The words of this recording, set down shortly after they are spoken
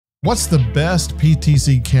What's the best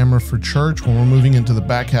PTZ camera for church when we're moving into the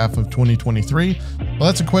back half of 2023? Well,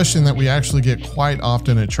 that's a question that we actually get quite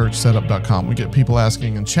often at churchsetup.com. We get people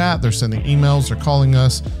asking in chat, they're sending emails, they're calling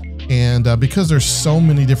us. And because there's so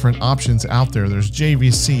many different options out there, there's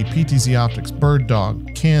JVC, PTZ Optics, Bird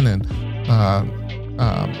Dog, Canon,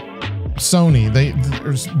 Sony.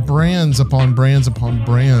 There's brands upon brands upon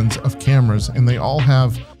brands of cameras, and they all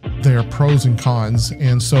have their pros and cons.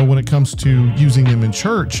 And so when it comes to using them in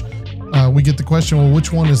church, we get the question, well,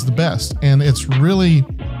 which one is the best? And it's really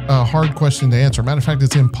a hard question to answer. Matter of fact,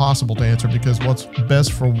 it's impossible to answer because what's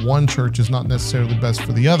best for one church is not necessarily best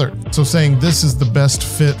for the other. So saying this is the best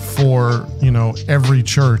fit for, every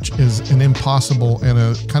church is an impossible and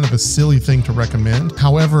a kind of a silly thing to recommend.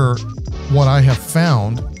 However, what I have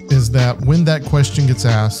found is that when that question gets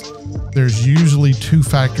asked, there's usually two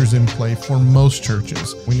factors in play for most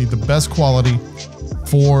churches. We need the best quality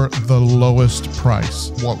for the lowest price.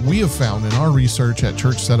 What we have found in our research at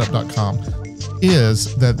churchsetup.com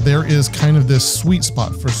is that there is kind of this sweet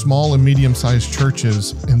spot for small and medium-sized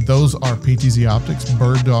churches, and those are PTZ Optics,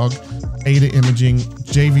 Bird Dog, Ada Imaging,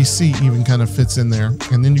 JVC even kind of fits in there.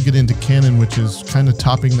 And then you get into Canon, which is kind of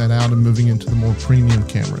topping that out and moving into the more premium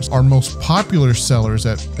cameras. Our most popular sellers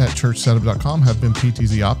at churchsetup.com have been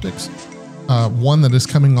PTZ Optics. One that is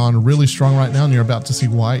coming on really strong right now, and you're about to see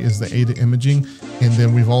why, is the Ada Imaging. And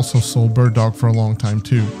then we've also sold Bird Dog for a long time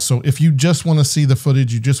too. So if you just want to see the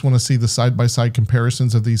footage, you just want to see the side-by-side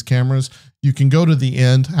comparisons of these cameras, you can go to the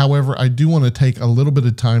end. However, I do want to take a little bit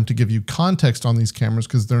of time to give you context on these cameras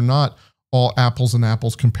because they're not all apples and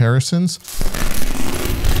apples comparisons.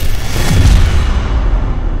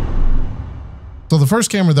 So the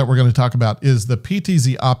first camera that we're going to talk about is the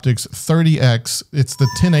PTZ Optics 30X. It's the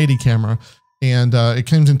 1080 camera, and it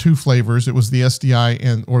comes in two flavors. It was the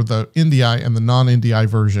SDI or the NDI and the non-NDI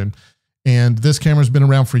version. And this camera's been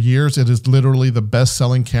around for years. It is literally the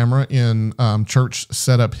best-selling camera in church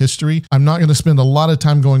setup history. I'm not going to spend a lot of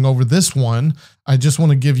time going over this one. I just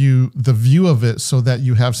want to give you the view of it so that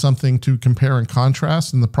you have something to compare and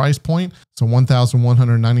contrast in the price point. So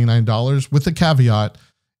 $1,199 with the caveat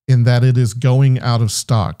in that it is going out of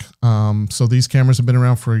stock. So these cameras have been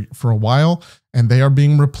around for a while, and they are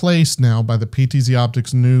being replaced now by the PTZ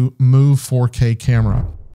Optics new Move 4K camera.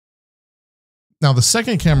 Now, the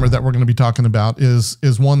second camera that we're going to be talking about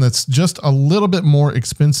is one that's just a little bit more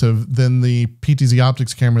expensive than the PTZ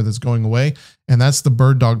Optics camera that's going away, and that's the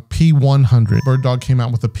Bird Dog P100. Bird Dog came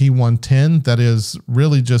out with a P110 that is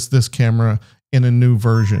really just this camera in a new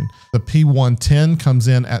version. The P110 comes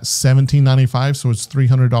in at $1,795, so it's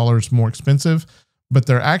 $300 more expensive, but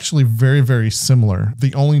they're actually very, very similar.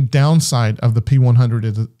 The only downside of the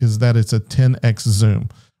P100 is that it's a 10x zoom.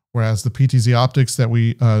 Whereas the PTZ Optics that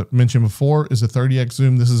we mentioned before is a 30x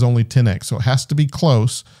zoom. This is only 10x, so it has to be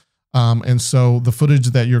close. And so the footage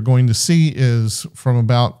that you're going to see is from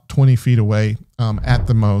about 20 feet away at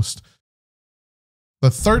the most.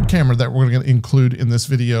 The third camera that we're going to include in this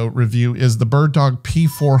video review is the Bird Dog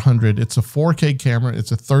P400. It's a 4K camera.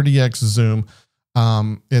 It's a 30x zoom.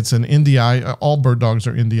 It's an NDI. All Bird Dogs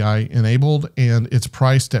are NDI enabled, and it's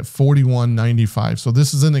priced at $41.95. So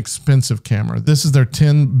this is an expensive camera. This is their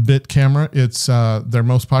 10-bit camera. It's their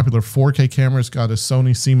most popular 4K camera. It's got a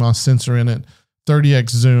Sony CMOS sensor in it, 30x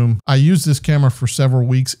zoom. I used this camera for several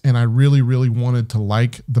weeks, and I really, really wanted to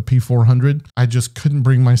like the P400. I just couldn't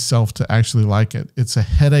bring myself to actually like it. It's a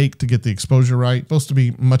headache to get the exposure right. It's supposed to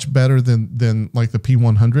be much better than like the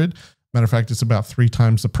P100. Matter of fact, it's about 3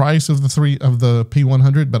 times the price of the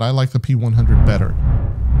P100, but I like the P100 better.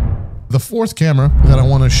 The fourth camera that I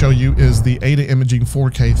want to show you is the Ada Imaging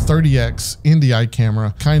 4K 30X NDI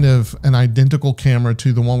camera, kind of an identical camera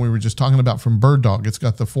to the one we were just talking about from Bird Dog. It's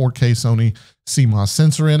got the 4K Sony CMOS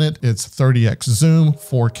sensor in it. It's 30X zoom,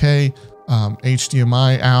 4K,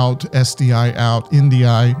 HDMI out, SDI out,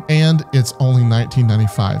 NDI, and it's only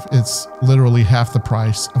 $19.95. It's literally half the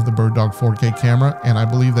price of the Bird Dog 4K camera, and I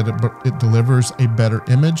believe that it delivers a better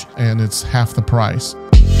image, and it's half the price.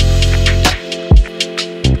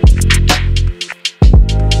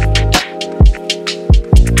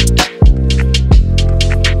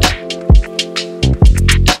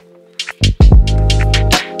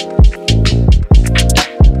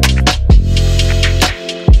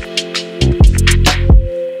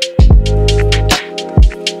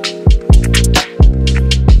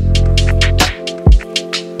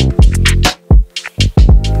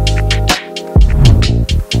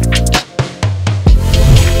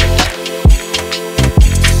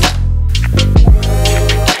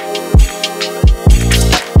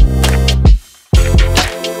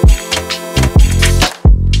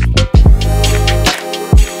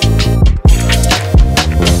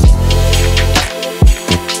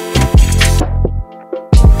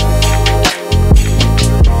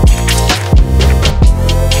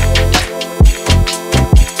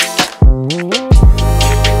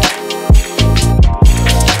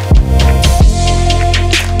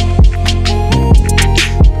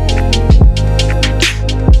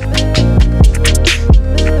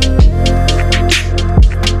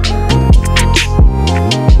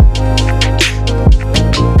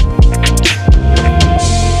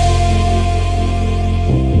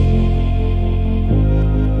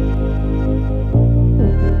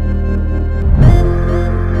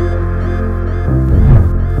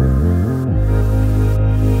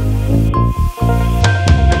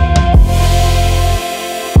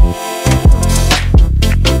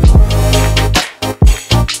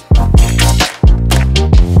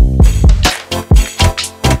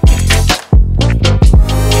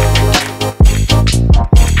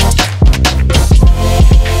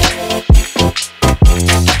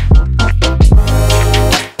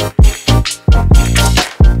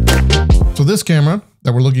 this camera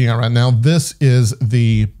that we're looking at right now, this is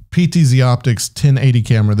the PTZ Optics 1080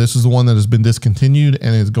 camera. This is the one that has been discontinued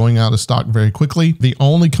and is going out of stock very quickly. The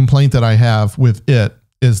only complaint that I have with it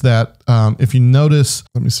is that if you notice,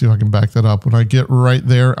 let me see if I can back that up. When I get right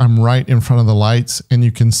there, I'm right in front of the lights, and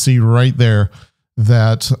you can see right there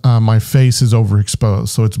that my face is overexposed.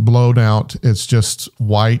 So it's blown out. It's just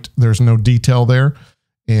white. There's no detail there.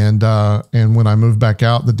 And when I move back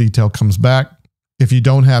out, the detail comes back. If you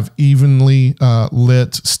don't have evenly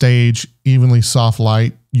lit stage, evenly soft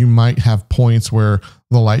light, you might have points where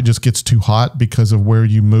the light just gets too hot because of where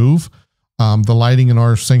you move. The lighting in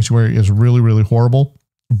our sanctuary is really, really horrible.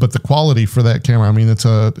 But the quality for that camera, I mean, it's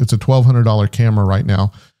a $1,200 camera right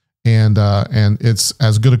now, and it's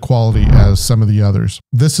as good a quality as some of the others.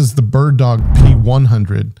 This is the Bird Dog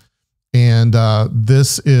P100, and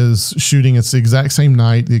this is shooting. It's the exact same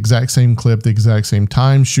night, the exact same clip, the exact same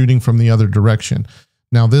time, shooting from the other direction.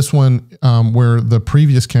 Now this one, where the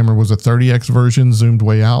previous camera was a 30x version zoomed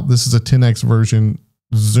way out, this is a 10x version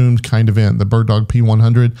zoomed kind of in. The Bird Dog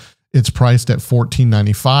P100, it's priced at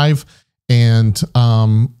 $14.95.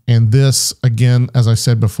 And this, again, as I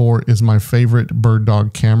said before, is my favorite Bird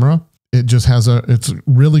Dog camera. It just has it's a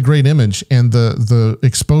really great image, and the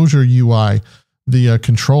exposure UI, the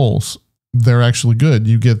controls, they're actually good.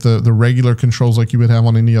 You get the regular controls like you would have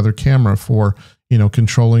on any other camera for, you know,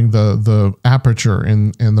 controlling the aperture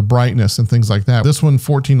and the brightness and things like that. This one,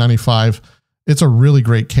 $14.95. It's a really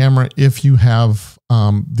great camera if you have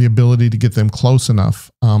the ability to get them close enough.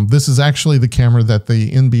 This is actually the camera that the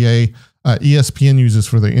NBA ESPN uses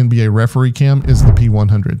for the NBA referee cam, is the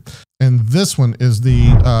P100. And this one is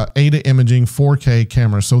the Ada Imaging 4K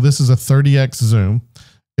camera. So this is a 30x zoom.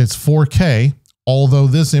 It's 4K, although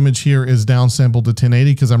this image here is downsampled to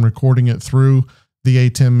 1080 because I'm recording it through the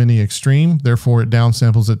A10 Mini Extreme. Therefore, it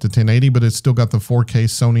downsamples it to 1080, but it's still got the 4K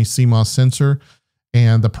Sony CMOS sensor.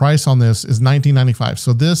 And the price on this is $19.95.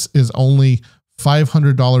 So this is only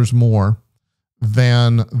 $500 more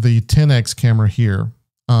than the 10x camera here.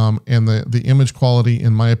 And the image quality,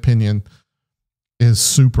 in my opinion, is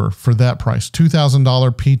super for that price. $2,000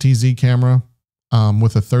 PTZ camera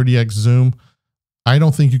with a 30x zoom. I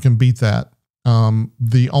don't think you can beat that.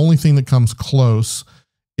 The only thing that comes close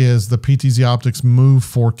is the PTZ Optics Move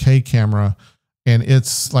 4K camera, and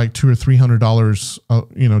it's like $200 or $300,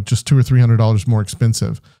 you know, just $200 or $300 more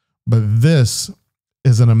expensive. But this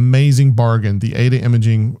is an amazing bargain. The Ada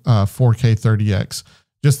Imaging 4K 30x.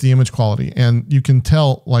 Just the image quality. And you can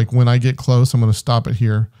tell, like, when I get close, I'm going to stop it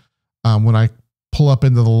here. When I pull up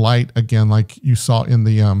into the light again, like you saw in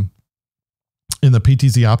the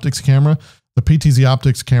PTZ Optics camera, the PTZ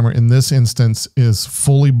Optics camera in this instance is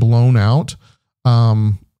fully blown out.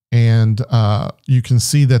 And you can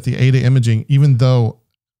see that the Ada Imaging, even though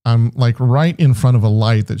I'm like right in front of a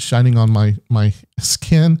light that's shining on my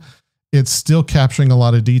skin, it's still capturing a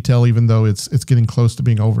lot of detail, even though it's getting close to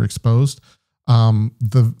being overexposed.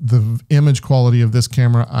 The image quality of this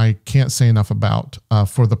camera, I can't say enough about.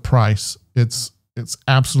 For the price, it's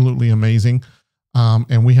absolutely amazing.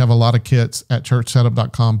 And we have a lot of kits at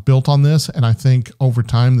churchsetup.com built on this. And I think over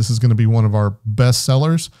time, this is going to be one of our best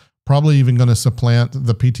sellers, probably even going to supplant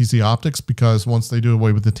the PTZ Optics, because once they do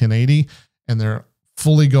away with the 1080 and they're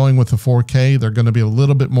fully going with the 4K, they're going to be a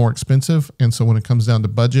little bit more expensive. And so when it comes down to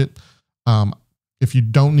budget, if you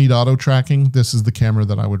don't need auto tracking, this is the camera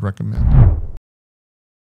that I would recommend.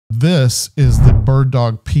 This is the Bird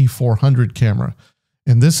Dog P400 camera.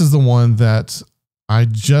 And this is the one that I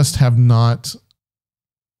just haven't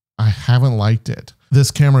liked it.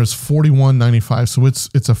 This camera is $41.95. So it's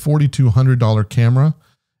a $4,200 camera.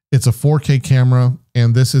 It's a 4K camera,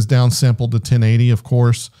 and this is downsampled to 1080, of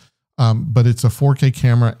course. But it's a 4K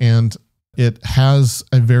camera, and it has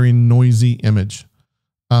a very noisy image.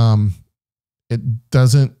 I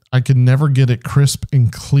could never get it crisp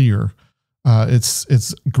and clear.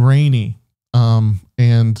 It's grainy.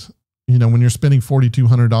 And you know, when you're spending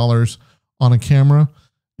 $4,200 on a camera,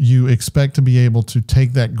 you expect to be able to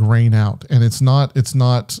take that grain out, and it's not,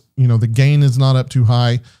 you know, the gain is not up too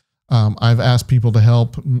high. I've asked people to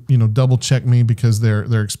help, you know, double check me because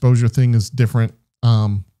their exposure thing is different.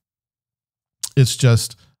 It's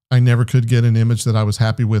just, I never could get an image that I was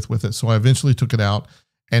happy with it. So I eventually took it out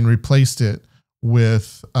and replaced it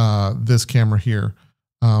with this camera here,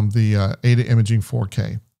 the Ada Imaging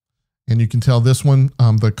 4K. And you can tell this one,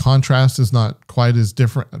 the contrast is not quite as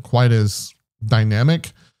different, quite as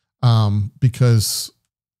dynamic, because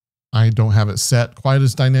I don't have it set quite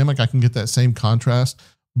as dynamic. I can get that same contrast,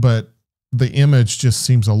 but the image just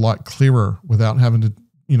seems a lot clearer without having to,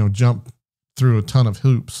 you know, jump through a ton of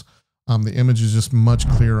hoops. The image is just much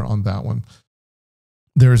clearer on that one.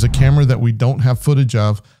 There is a camera that we don't have footage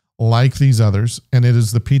of like these others, and it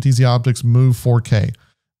is the PTZ Optics Move 4K.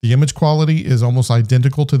 The image quality is almost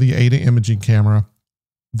identical to the AIDA imaging camera.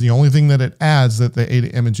 The only thing that it adds that the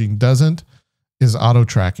AIDA imaging doesn't is auto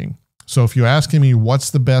tracking. So if you're asking me what's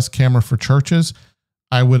the best camera for churches,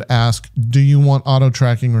 I would ask, do you want auto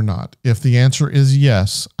tracking or not? If the answer is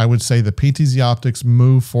yes, I would say the PTZ Optics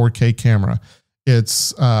Move 4K camera.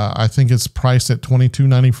 It's I think it's priced at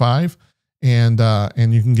 $22.95,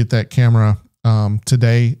 and you can get that camera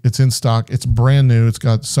today. It's in stock. It's brand new. It's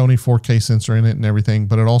got Sony 4K sensor in it and everything,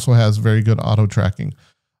 but it also has very good auto tracking.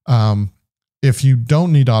 If you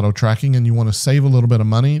don't need auto tracking and you want to save a little bit of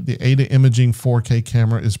money, the AIDA imaging 4K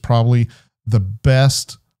camera is probably the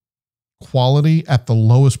best quality at the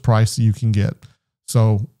lowest price that you can get.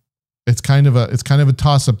 So it's kind of a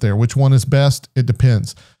toss up there. Which one is best? It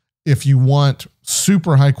depends. If you want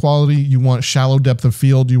super high quality, you want shallow depth of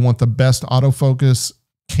field, you want the best autofocus,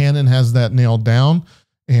 Canon has that nailed down,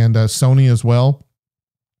 and Sony as well.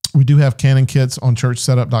 We do have Canon kits on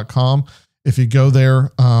churchsetup.com. If you go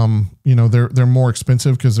there, you know, they're more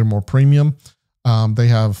expensive because they're more premium. They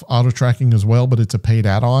have auto tracking as well, but it's a paid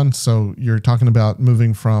add-on. So you're talking about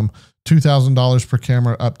moving from $2,000 per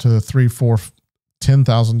camera up to $3,000, $4,000,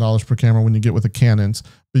 $10,000 per camera when you get with the Canons,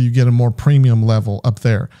 but you get a more premium level up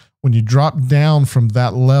there. When you drop down from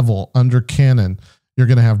that level under Canon, you're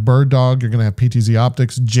going to have Bird Dog, you're going to have PTZ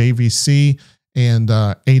Optics, JVC, and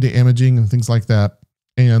AIDA imaging and things like that.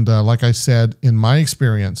 And like I said, in my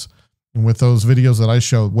experience, and with those videos that I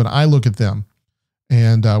showed, when I look at them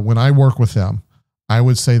and when I work with them, I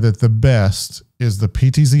would say that the best is the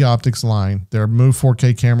PTZ Optics line. Their Move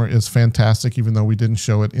 4K camera is fantastic, even though we didn't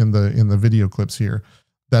show it in the video clips here.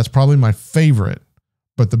 That's probably my favorite,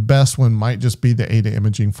 but the best one might just be the AIDA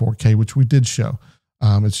imaging 4K, which we did show.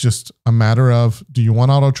 It's just a matter of, do you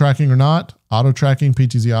want auto tracking or not? Auto tracking,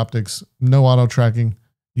 PTZ Optics. No auto tracking,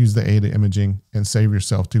 use the AIDA imaging and save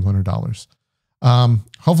yourself $200.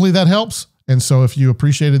 Hopefully that helps. And so if you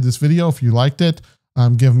appreciated this video, if you liked it,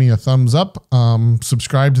 give me a thumbs up,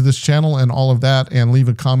 subscribe to this channel and all of that, and leave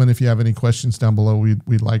a comment if you have any questions down below.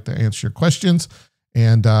 We'd like to answer your questions.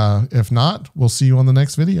 And if not, we'll see you on the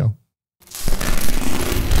next video.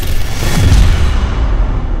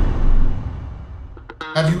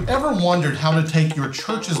 Have you ever wondered how to take your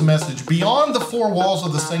church's message beyond the four walls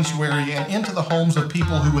of the sanctuary and into the homes of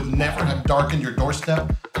people who would never have darkened your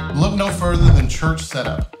doorstep? Look no further than Church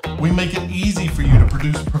Setup. We make it easy for you to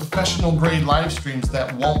produce professional grade live streams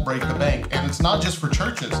that won't break the bank. And it's not just for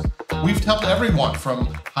churches. We've helped everyone from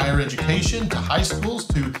higher education to high schools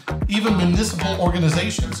to even municipal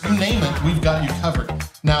organizations. You name it, we've got you covered.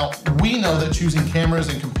 Now, we know that choosing cameras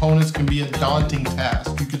and components can be a daunting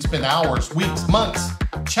task. You could spend hours, weeks, months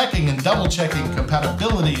checking and double checking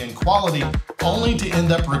compatibility and quality, only to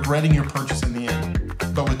end up regretting your purchase in the end.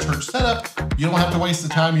 But with Church Setup, you don't have to waste the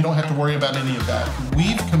time. You don't have to worry about any of that.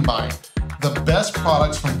 We've combined the best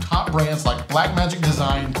products from top brands like Blackmagic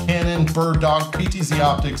Design, Canon, Bird Dog, PTZ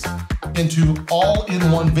Optics into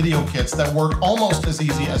all-in-one video kits that work almost as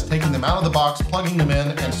easy as taking them out of the box, plugging them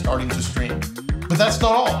in, and starting to stream. But that's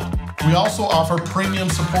not all. We also offer premium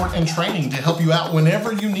support and training to help you out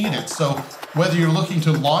whenever you need it. So whether you're looking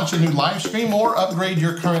to launch a new live stream or upgrade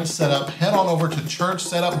your current setup, head on over to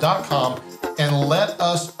churchsetup.com and let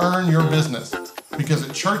us earn your business. Because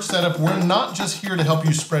at Church Setup, we're not just here to help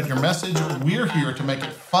you spread your message, we're here to make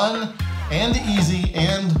it fun and easy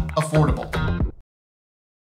and affordable.